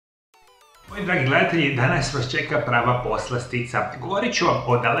Moji dragi gledatelji, danas vas čeka prava poslastica. Govorit ću vam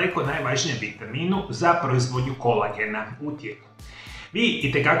o daleko najvažnijem vitaminu za proizvodnju kolagena u tijelu. Vi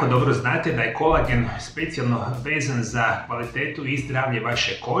itekako dobro znate da je kolagen specijalno vezan za kvalitetu i zdravlje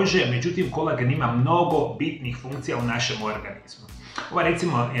vaše kože, međutim kolagen ima mnogo bitnih funkcija u našem organizmu. Ova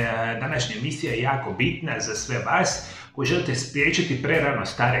recimo današnja emisija je jako bitna za sve vas koji želite spriječiti prerano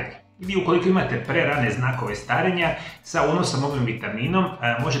starenje. Vi ukoliko imate prerane znakove starenja, sa unosom ovim vitaminom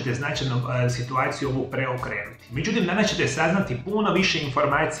možete značajno situaciju ovu preokrenuti. Međutim, danas ćete saznati puno više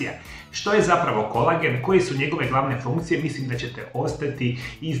informacija što je zapravo kolagen, koje su njegove glavne funkcije, mislim da ćete ostati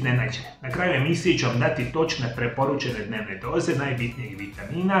iznenađeni. Na kraju emisije ću vam dati točne preporučene dnevne doze najbitnijeg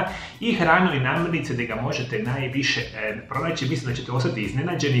vitamina i hranu i namirnice da ga možete najviše pronaći. Mislim da ćete ostati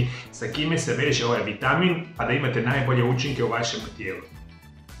iznenađeni sa kime se veže ovaj vitamin, pa da imate najbolje učinke u vašem tijelu.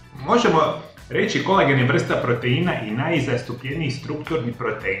 Možemo reći kolagen je vrsta proteina i najzastupljeniji strukturni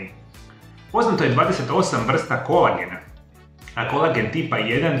protein. Poznato je 28 vrsta kolagena, a kolagen tipa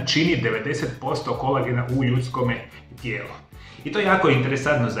 1 čini 90% kolagena u ljudskom tijelu. I to je jako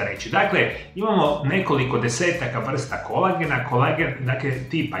interesantno za reći. Dakle, imamo nekoliko desetaka vrsta kolagena. Kolagen, dakle,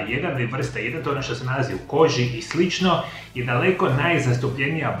 tipa 1 ili vrsta 1, to je ono što se nalazi u koži i slično, je daleko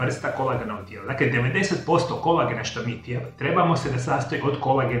najzastupljenija vrsta kolagena u tijelu. Dakle, 90% kolagena što mi trebamo se da sastoji od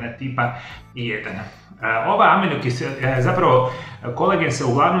kolagena tipa 1. Ova aminokiselina, zapravo kolagen se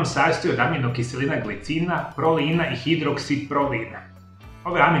uglavnom sastoji od aminokiselina glicina, prolina i hidroksiprolina.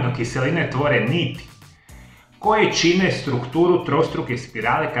 Ove aminokiseline tvore niti koje čine strukturu trostruke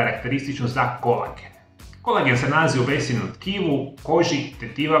spirale karakterističnu za kolagen. Kolagen se nalazi u vesinu tkivu, koži,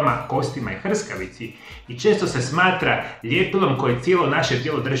 tetivama, kostima i hrskavici i često se smatra ljepilom koje cijelo naše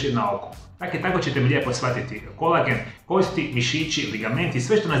tijelo drži na okupu. Dakle, tako ćete mi lijepo shvatiti kolagen, kosti, mišići, ligamenti,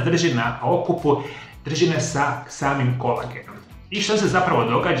 sve što nas drži na okupu, drži nas sa samim kolagenom. I što se zapravo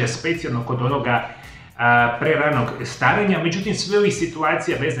događa specijalno kod onoga preranog starenja, međutim sve ovih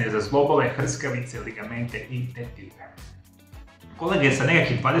situacija vezane za zglobove, hrskavice, ligamente i tetive. Kolagen sa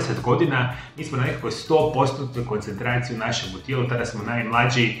nekakvih 20 godina, mi smo na nekakvoj 100% koncentraciji u našem tijelu, tada smo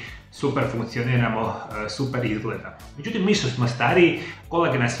najmlađi, super funkcioniramo, super izgledamo. Međutim, mi što smo stariji,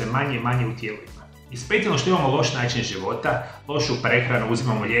 kolagena sve manje i manje u tijelu ima. I specijalno što imamo loš način života, lošu prehranu,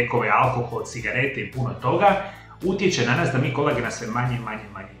 uzimamo lijekove, alkohol, cigarete i puno toga, utječe na nas da mi kolagena sve manje i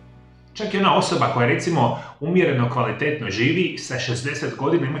manje. Čak i ona osoba koja recimo umjereno kvalitetno živi sa 60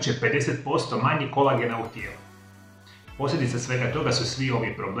 godina imat će 50% manje kolagena u tijelu. Posljedica svega toga su svi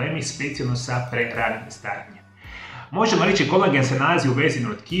ovi problemi, specijalno sa preranim starenjem. Možemo reći kolagen se nalazi u vezinu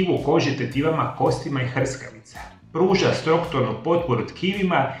tkivu, koži, tetivama, kostima i hrskavica. Pruža strukturnu potporu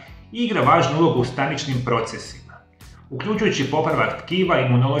tkivima i igra važnu ulogu u staničnim procesima, uključujući popravak tkiva,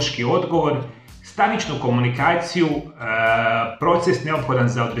 imunološki odgovor, staničnu komunikaciju, proces neophodan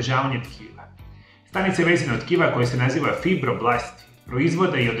za održavanje tkiva. Stanice vezine od tkiva koje se naziva fibroblasti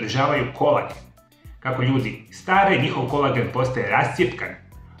proizvode i održavaju kolagen. Kako ljudi stare, njihov kolagen postaje rascjepkan,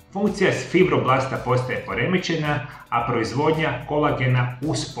 funkcija fibroblasta postaje poremećena, a proizvodnja kolagena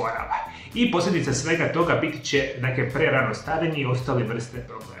usporava. I posljedica svega toga biti će prerano starenje i ostale vrste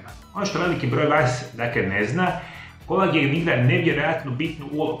problema. Ono što veliki broj vas ne zna, kolagen igra nevjerojatno bitnu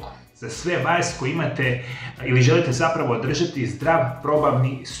ulogu za sve vas koji imate ili želite zapravo održati zdrav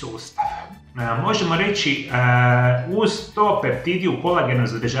probavni sustav. Možemo reći, uz to peptidi u kolagenu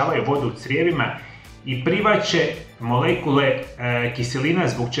zadržavaju vodu u crijevima i privlače molekule kiselina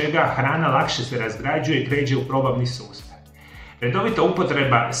zbog čega hrana lakše se razgrađuje i kreće u probavni sustav. Redovita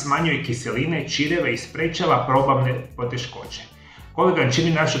upotreba smanjuje kiseline, čireve i sprečava probavne poteškoće. Kolagen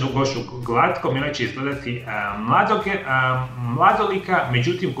čini našu kožu glatkom i ona će izgledati mladolika,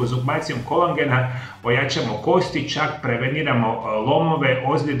 međutim konzumacijom kolagena ojačamo kosti, čak preveniramo lomove,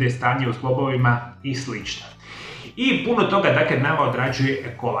 ozljede, stanje u zglobovima i sl. I puno toga nama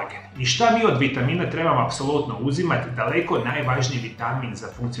odrađuje kolagen. I šta mi od vitamina trebamo apsolutno uzimati? Daleko najvažniji vitamin za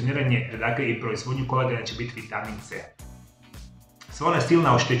funkcioniranje i proizvodnju kolagena će biti vitamin C. Sva ona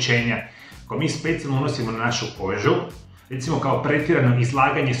silna oštećenja koje mi specijalno unosimo na našu kožu, recimo kao pretjerano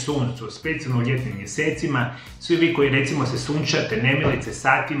izlaganje suncu, specijalno u ljetnim mjesecima, svi vi koji recimo se sunčate nemilice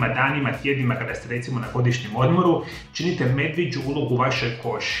satima, danima, tjednima kada ste recimo na godišnjem odmoru, činite medvjeđu ulogu u vašoj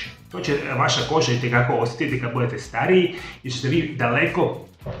koži. To će vaša koža itekako osjetiti kad budete stariji i ćete vi daleko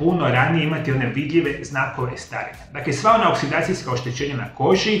puno ranije imati one vidljive znakove starenja. Dakle, sva ona oksidacijska oštećenja na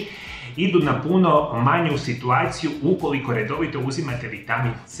koži idu na puno manju situaciju ukoliko redovito uzimate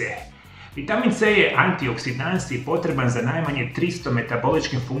vitamin C. Vitamin C je antioksidans i potreban za najmanje 300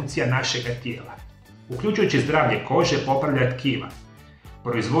 metaboličkih funkcija našega tijela. Uključujući zdravlje kože, popravlja tkiva,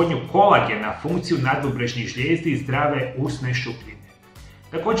 proizvodnju kolagena, funkciju nadbubrežnih žlijezdi i zdrave usne šupljine.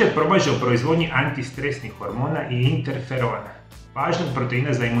 Također pomaže u proizvodnji antistresnih hormona i interferona, važnog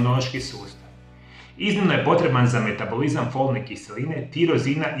proteina za imunološki sustav. Iznimno je potreban za metabolizam folne kiseline,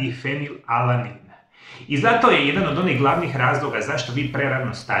 tirozina i fenilalanina. I zato je jedan od onih glavnih razloga zašto vi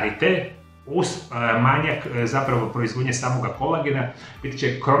prerano starite, uz manjak zapravo proizvodnje samoga kolagena, biti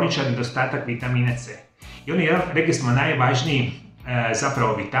će kroničan nedostatak vitamina C. I on je, rekli smo, najvažniji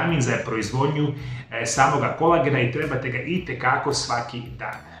zapravo vitamin za proizvodnju samoga kolagena i trebate ga itekako svaki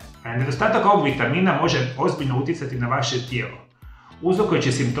dan. Nedostatak ovog vitamina može ozbiljno utjecati na vaše tijelo,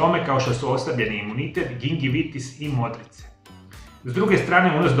 uzrokujući simptome kao što su oslabljeni imunitet, gingivitis i modrice. S druge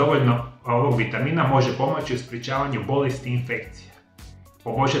strane, unos dovoljno ovog vitamina može pomoći u sprječavanju bolesti i infekcija,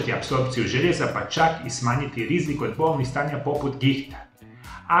 poboljšati apsorpciju željeza, pa čak i smanjiti rizik od bolnih stanja poput gihta.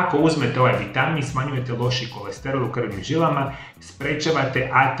 Ako uzmete ovaj vitamin, smanjujete loši kolesterol u krvnim žilama, sprečavate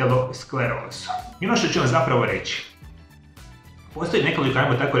aterosklerozu. I ono što ću vam zapravo reći, postoji nekoliko,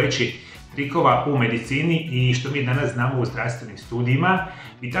 ajmo tako reći, trikova u medicini i što mi danas znamo u zdravstvenim studijima.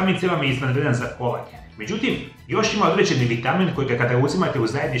 Vitamin C vam je izvanredan za kolagen. Međutim, još ima određeni vitamin koji kada uzimate u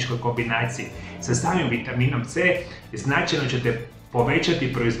zajedničkoj kombinaciji sa samim vitaminom C, značajno ćete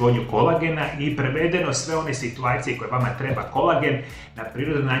povećati proizvodnju kolagena i prevedeno sve one situacije koje vama treba kolagen na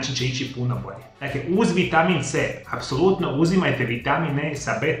prirodan način će ići puno bolje. Dakle, uz vitamin C apsolutno uzimajte vitamin E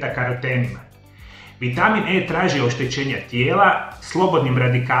sa beta-karotenima. Vitamin E traži oštećenja tijela slobodnim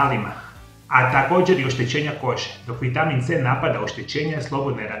radikalima, a također i oštećenja kože, dok vitamin C napada oštećenja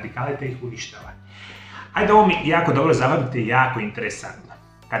slobodne radikale te ih uništava. Ajde, ovo mi jako dobro zapamtite, jako interesantno.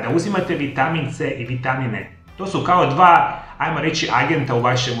 Kada uzimate vitamin C i vitamin E, to su kao dva, ajmo reći, agenta u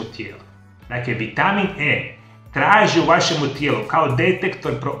vašemu tijelu. Dakle, vitamin E traži u vašemu tijelu kao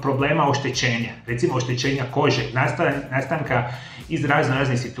detektor problema oštećenja, recimo oštećenja kože, nastanka iz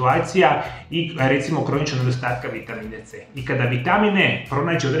raznih situacija i recimo kroničnog nedostatka vitamina C. I kada vitamin E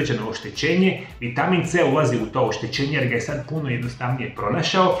pronađe određeno oštećenje, vitamin C ulazi u to oštećenje jer ga je sad puno jednostavnije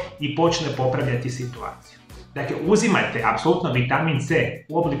pronašao i počne popravljati situaciju. Dakle, uzimajte apsolutno vitamin C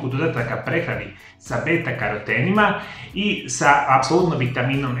u obliku dodataka prehrani sa beta-karotenima i sa apsolutno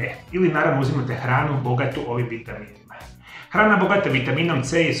vitaminom E. Ili naravno uzimate hranu bogatu ovim vitaminima. Hrana bogata vitaminom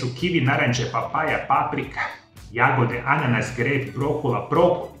C su kivi, naranče, papaja, paprika, jagode, ananas, greb, brokula,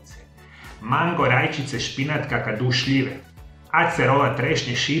 propovice, mango, rajčice, špinat, kakadu, šljive, acerola,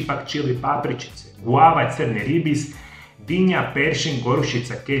 trešnje, šipak, čili, papričice, guava, crni ribis, dinja, peršin,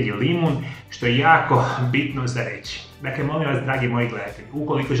 gorušica, kelj i limun, što je jako bitno za reći. Dakle, molim vas, dragi moji gledatelji,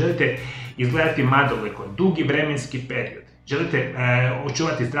 ukoliko želite izgledati mladoleko dugi vremenski period, želite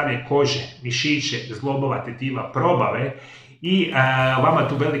očuvati zdravlje kože, mišiće, zglobova, tetiva, probave i vama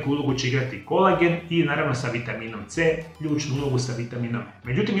tu veliku ulogu će igrati kolagen i naravno sa vitaminom C, ključnu ulogu sa vitaminom E.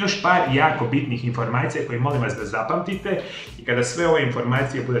 Međutim, još par jako bitnih informacija koje molim vas da zapamtite i kada sve ove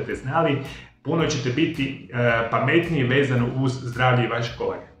informacije budete znali, puno ćete biti pametniji vezano uz zdravlje i vaš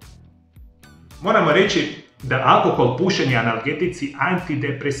kolagen. Moramo reći da alkohol, pušenje, analgetici,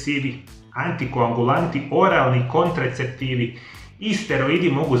 antidepresivi, antikoagulanti, oralni kontraceptivi i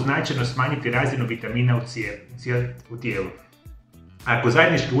steroidi mogu značajno smanjiti razinu vitamina u tijelu. Ako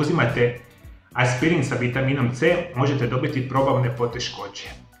zajednički uzimate aspirin sa vitaminom C, možete dobiti probavne poteškoće.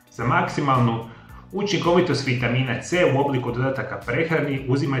 Za maksimalnu učinkovitost vitamina C u obliku dodataka prehrani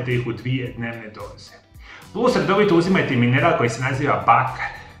uzimajte ih u 2 dnevne doze. Plus redovito uzimajte mineral koji se naziva bakar.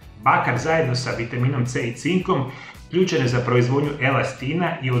 Bakar zajedno sa vitaminom C i cinkom ključan je za proizvodnju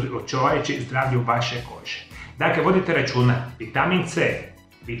elastina i očuvajući zdravlju vaše kože. Dakle, vodite računa, vitamin C,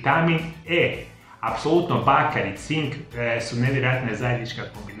 vitamin E, apsolutno bakar i cink su nevjerojatna zajednička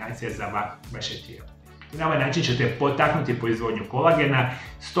kombinacija za vaše tijelo. I na ovaj način ćete potaknuti proizvodnju kolagena,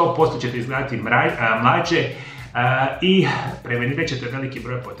 100% ćete izgledati mlađe i prevenirat ćete veliki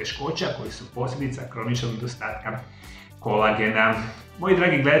broj poteškoća koji su posljedica kroničnog nedostatka kolagena. Moji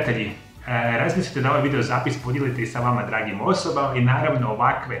dragi gledatelji, razmislite da ovaj video zapis podijelite i sa vama dragim osobama i naravno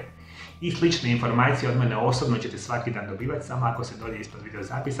ovakve i slične informacije od mene osobno ćete svaki dan dobivati, samo ako se dolje ispod video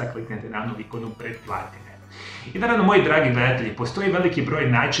zapisa kliknete na onu ikonu pretplatite. I naravno, moji dragi gledatelji, postoji veliki broj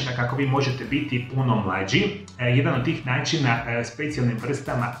načina kako vi možete biti puno mlađi. Jedan od tih načina specijalnim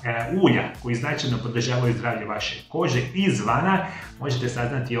vrstama ulja koji značajno podržavaju zdravlje vaše kože izvana možete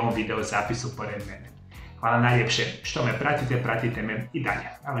saznati u ovom video zapisu pored mene. Hvala najljepše što me pratite, pratite me i dalje.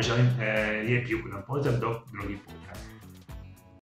 Ja vam želim lijep i ugodan pozdrav do drugi puta.